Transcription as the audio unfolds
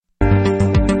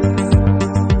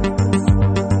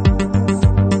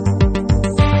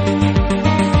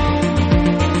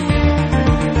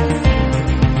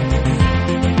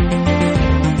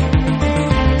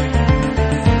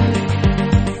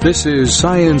This is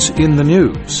Science in the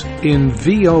News in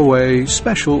VOA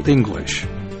Special English.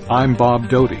 I'm Bob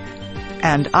Doty.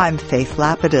 And I'm Faith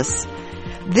Lapidus.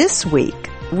 This week,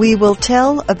 we will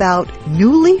tell about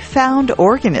newly found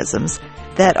organisms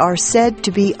that are said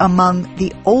to be among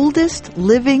the oldest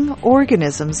living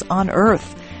organisms on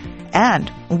Earth.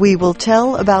 And we will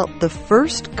tell about the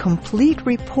first complete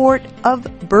report of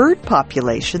bird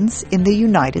populations in the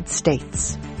United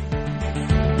States.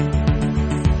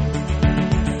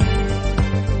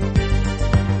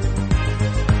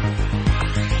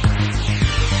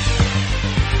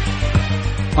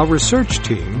 A research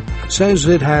team says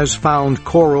it has found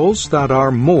corals that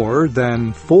are more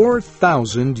than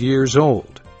 4,000 years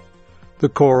old. The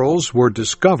corals were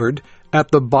discovered at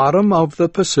the bottom of the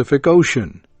Pacific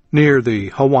Ocean, near the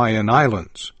Hawaiian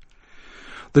Islands.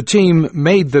 The team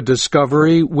made the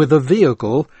discovery with a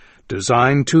vehicle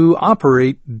designed to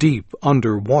operate deep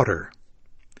underwater.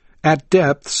 At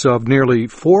depths of nearly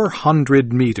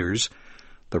 400 meters,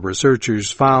 the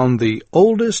researchers found the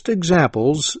oldest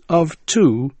examples of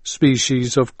two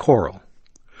species of coral.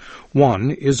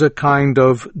 One is a kind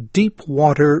of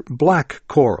deep-water black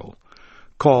coral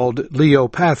called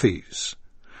Leiopathes.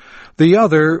 The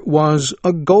other was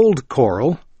a gold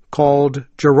coral called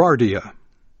Gerardia.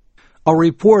 A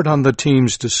report on the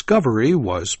team's discovery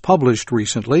was published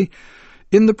recently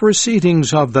in the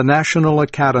Proceedings of the National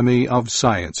Academy of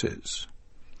Sciences.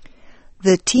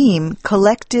 The team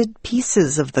collected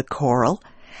pieces of the coral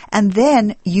and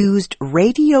then used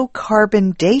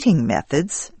radiocarbon dating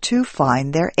methods to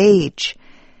find their age.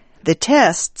 The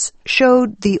tests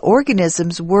showed the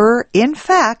organisms were, in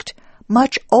fact,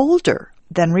 much older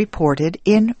than reported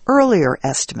in earlier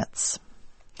estimates.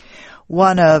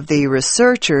 One of the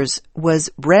researchers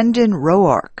was Brendan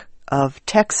Roark of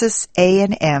Texas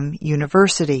A&M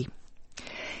University.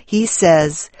 He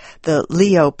says the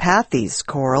Leiopathes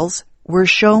corals were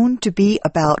shown to be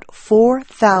about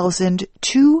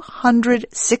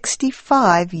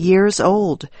 4,265 years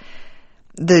old.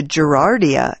 The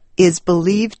Gerardia is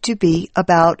believed to be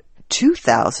about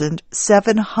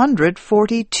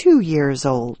 2,742 years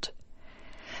old.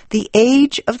 The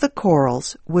age of the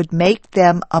corals would make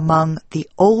them among the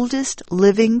oldest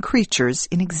living creatures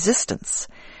in existence.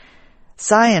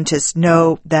 Scientists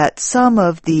know that some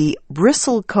of the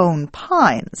bristlecone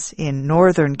pines in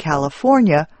Northern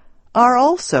California are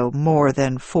also more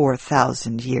than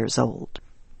 4,000 years old.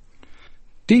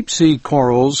 Deep-sea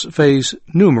corals face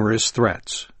numerous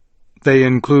threats. They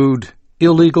include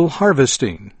illegal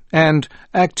harvesting and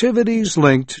activities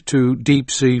linked to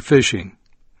deep-sea fishing.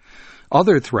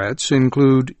 Other threats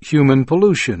include human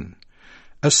pollution,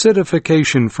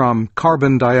 acidification from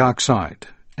carbon dioxide,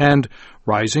 and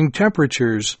rising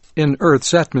temperatures in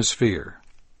Earth's atmosphere.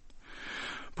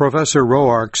 Professor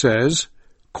Roark says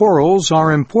corals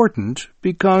are important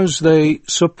because they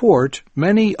support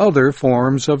many other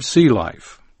forms of sea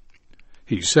life.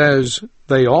 He says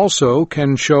they also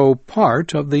can show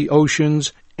part of the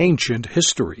ocean's ancient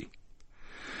history.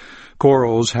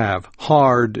 Corals have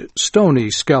hard, stony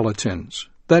skeletons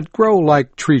that grow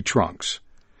like tree trunks.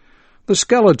 The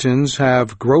skeletons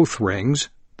have growth rings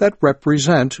that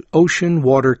represent ocean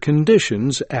water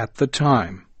conditions at the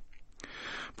time.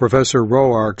 Professor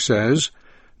Roark says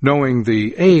knowing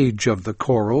the age of the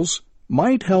corals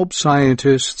might help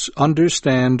scientists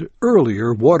understand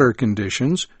earlier water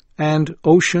conditions and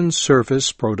ocean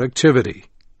surface productivity.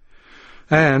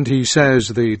 And he says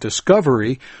the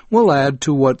discovery will add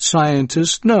to what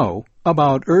scientists know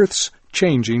about Earth's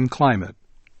changing climate.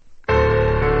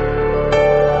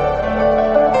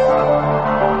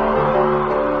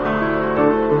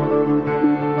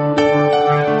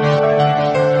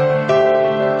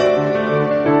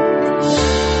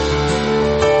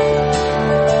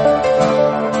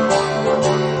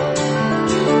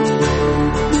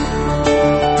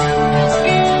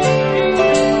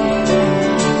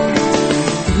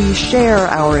 We share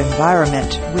our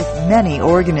environment with many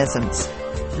organisms,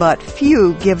 but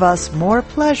few give us more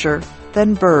pleasure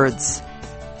than birds.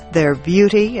 Their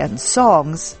beauty and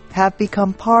songs have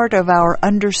become part of our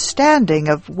understanding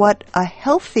of what a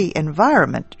healthy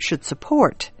environment should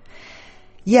support.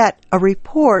 Yet, a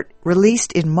report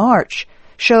released in March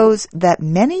shows that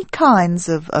many kinds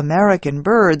of American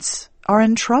birds are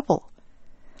in trouble.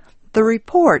 The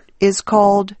report is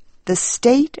called The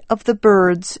State of the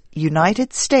Birds,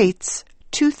 United States,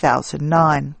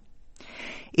 2009.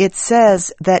 It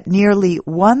says that nearly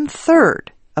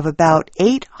one-third of about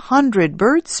 800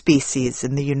 bird species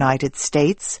in the United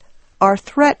States are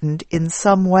threatened in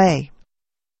some way.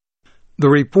 The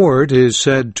report is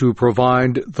said to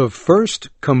provide the first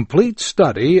complete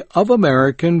study of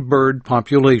American bird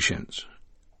populations.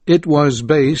 It was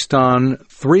based on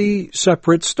 3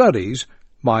 separate studies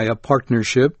by a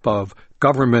partnership of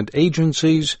government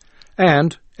agencies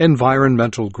and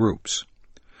environmental groups.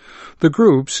 The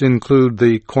groups include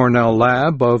the Cornell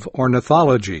Lab of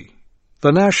Ornithology,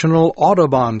 the National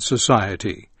Audubon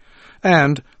Society,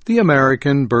 and the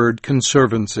American Bird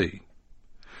Conservancy.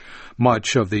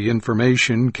 Much of the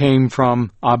information came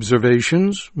from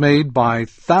observations made by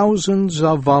thousands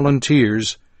of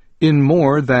volunteers in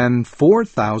more than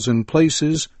 4,000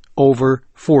 places over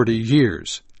 40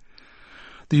 years.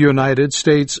 The United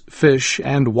States Fish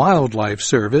and Wildlife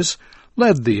Service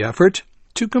led the effort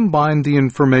to combine the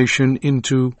information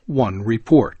into one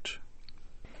report.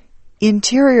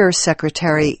 Interior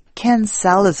Secretary Ken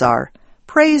Salazar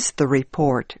praised the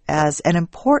report as an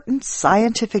important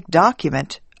scientific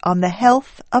document on the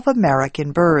health of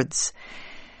American birds.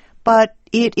 But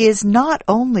it is not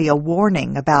only a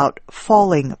warning about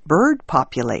falling bird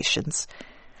populations.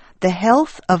 The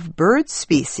health of bird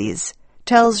species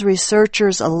tells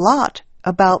researchers a lot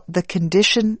about the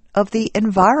condition of the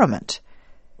environment.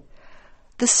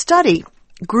 The study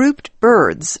grouped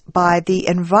birds by the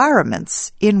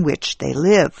environments in which they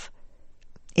live.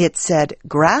 It said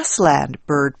grassland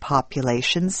bird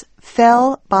populations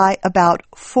fell by about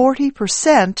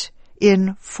 40%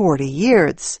 in 40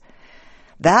 years.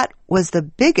 That was the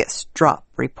biggest drop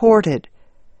reported.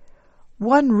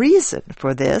 One reason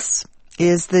for this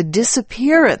is the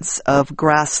disappearance of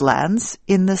grasslands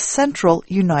in the central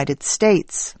United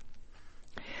States.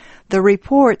 The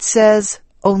report says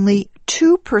only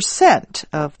 2%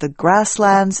 of the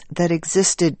grasslands that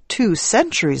existed 2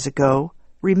 centuries ago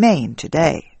remain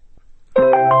today.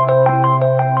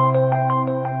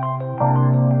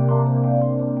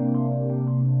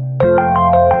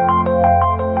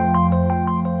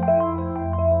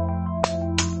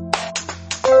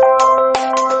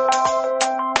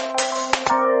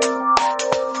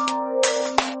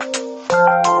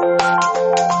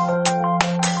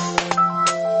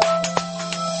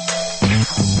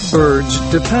 Birds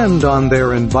depend on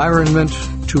their environment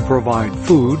to provide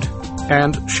food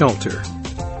and shelter.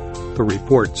 The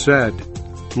report said,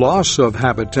 loss of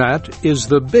habitat is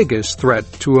the biggest threat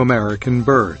to American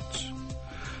birds.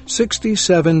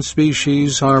 67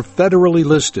 species are federally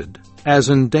listed as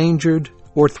endangered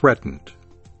or threatened.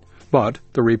 But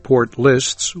the report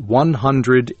lists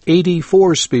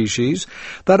 184 species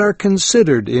that are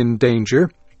considered in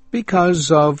danger because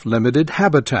of limited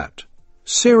habitat,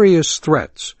 serious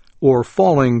threats, or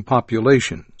falling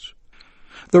populations.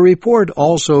 The report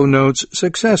also notes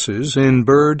successes in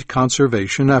bird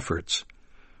conservation efforts.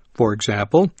 For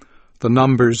example, the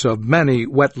numbers of many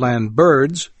wetland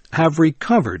birds have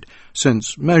recovered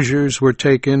since measures were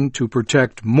taken to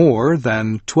protect more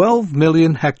than 12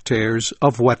 million hectares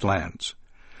of wetlands.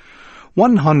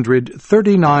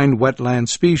 139 wetland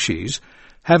species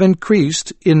have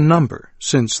increased in number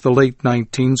since the late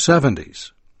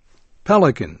 1970s.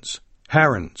 Pelicans,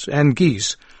 herons, and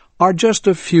geese are just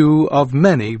a few of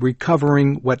many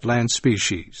recovering wetland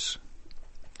species.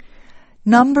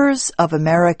 Numbers of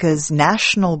America's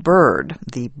national bird,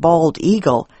 the bald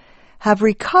eagle, have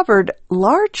recovered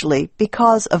largely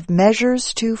because of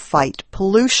measures to fight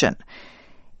pollution.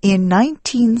 In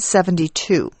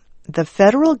 1972, the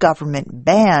federal government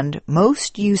banned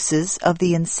most uses of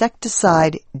the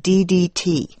insecticide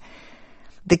DDT.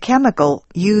 The chemical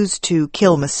used to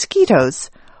kill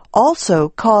mosquitoes also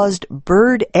caused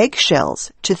bird eggshells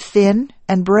to thin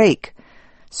and break.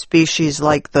 Species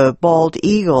like the bald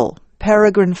eagle,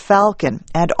 peregrine falcon,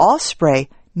 and osprey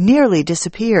nearly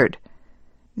disappeared.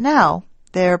 Now,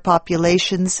 their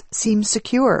populations seem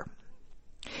secure.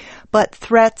 But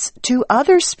threats to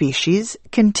other species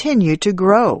continue to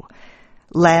grow.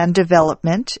 Land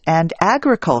development and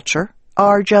agriculture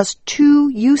are just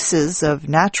 2 uses of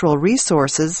natural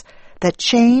resources that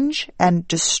change and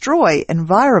destroy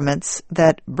environments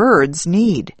that birds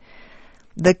need.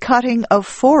 The cutting of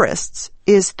forests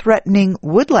is threatening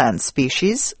woodland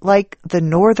species like the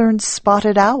northern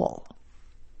spotted owl.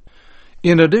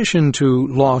 In addition to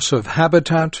loss of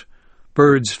habitat,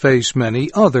 birds face many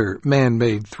other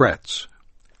man-made threats.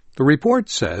 The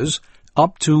report says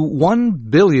up to 1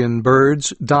 billion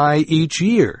birds die each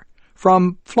year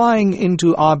from flying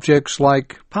into objects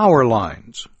like power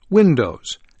lines,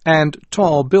 windows, and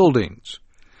tall buildings.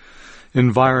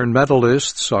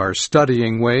 Environmentalists are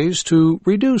studying ways to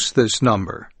reduce this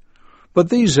number, but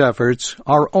these efforts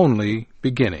are only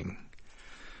beginning.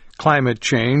 Climate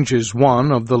change is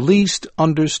one of the least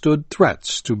understood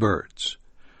threats to birds.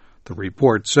 The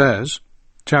report says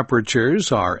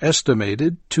temperatures are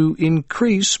estimated to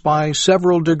increase by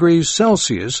several degrees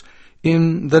Celsius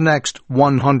in the next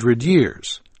 100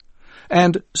 years,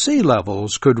 and sea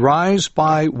levels could rise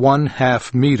by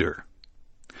 1/2 meter.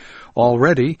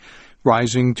 Already,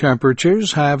 rising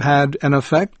temperatures have had an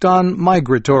effect on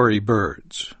migratory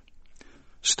birds.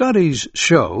 Studies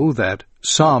show that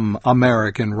some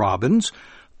American robins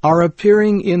are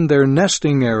appearing in their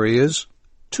nesting areas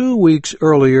 2 weeks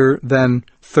earlier than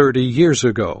 30 years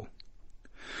ago.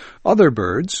 Other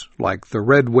birds, like the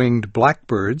red-winged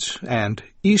blackbirds and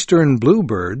eastern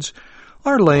bluebirds,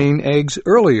 are laying eggs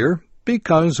earlier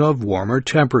because of warmer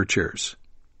temperatures.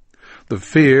 The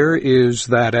fear is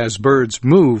that as birds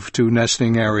move to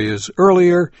nesting areas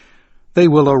earlier, they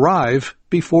will arrive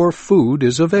before food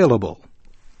is available.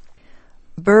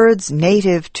 Birds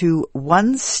native to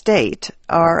one state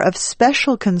are of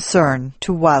special concern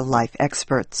to wildlife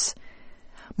experts.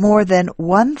 More than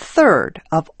 1/3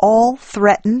 of all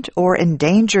threatened or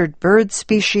endangered bird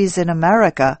species in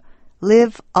America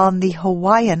live on the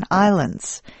Hawaiian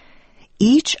Islands.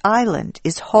 Each island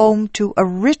is home to a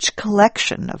rich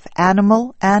collection of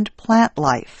animal and plant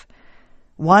life.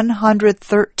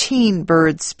 113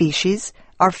 bird species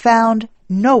are found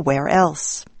nowhere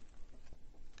else.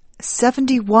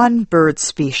 71 bird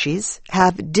species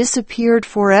have disappeared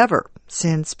forever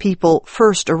since people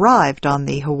first arrived on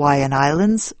the Hawaiian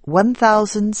Islands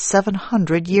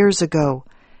 1,700 years ago.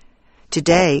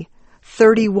 Today,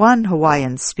 31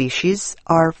 Hawaiian species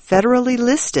are federally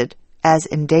listed as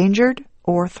endangered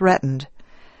or threatened.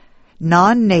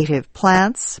 Non-native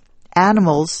plants,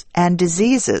 animals, and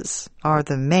diseases are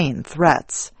the main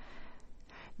threats.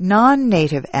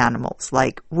 Non-native animals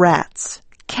like rats,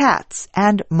 cats,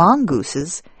 and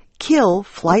mongooses kill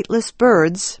flightless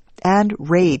birds and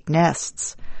raid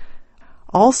nests.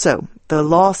 Also, the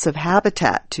loss of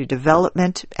habitat to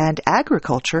development and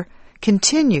agriculture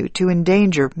continue to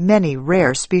endanger many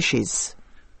rare species.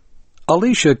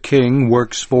 Alicia King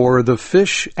works for the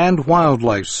Fish and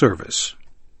Wildlife Service.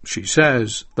 She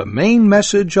says the main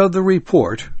message of the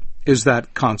report is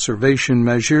that conservation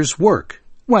measures work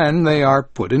when they are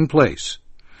put in place.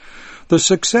 The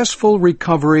successful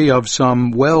recovery of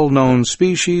some well-known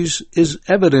species is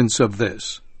evidence of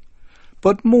this.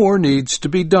 But more needs to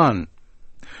be done.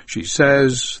 She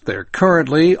says there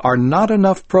currently are not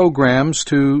enough programs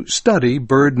to study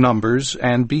bird numbers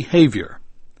and behavior.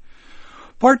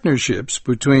 Partnerships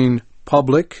between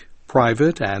public,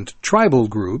 private, and tribal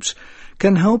groups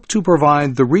can help to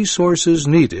provide the resources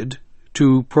needed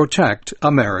to protect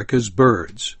America's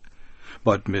birds.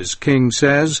 But Ms. King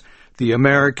says the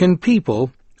American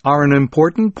people are an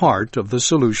important part of the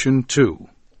solution, too.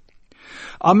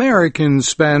 Americans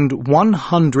spend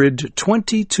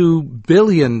 $122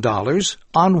 billion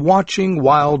on watching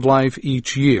wildlife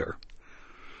each year,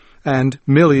 and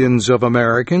millions of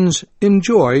Americans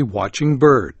enjoy watching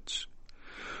birds.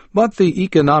 But the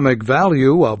economic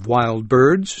value of wild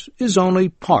birds is only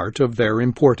part of their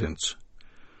importance.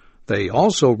 They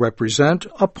also represent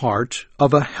a part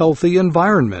of a healthy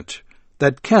environment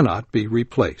that cannot be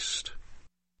replaced.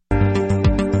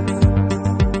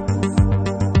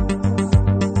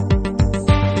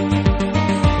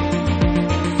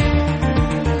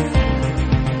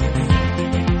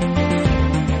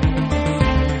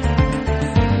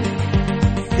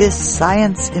 This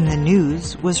Science in the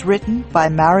News was written by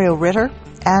Mario Ritter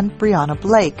and Brianna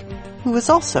Blake, who is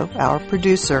also our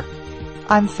producer.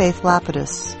 I'm Faith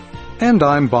Lapidus. And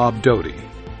I'm Bob Doty.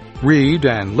 Read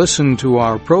and listen to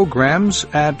our programs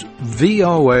at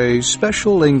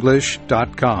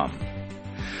voaspecialenglish.com.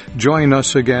 Join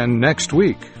us again next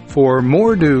week for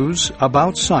more news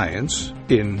about science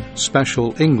in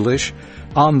Special English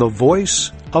on the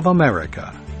Voice of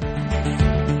America.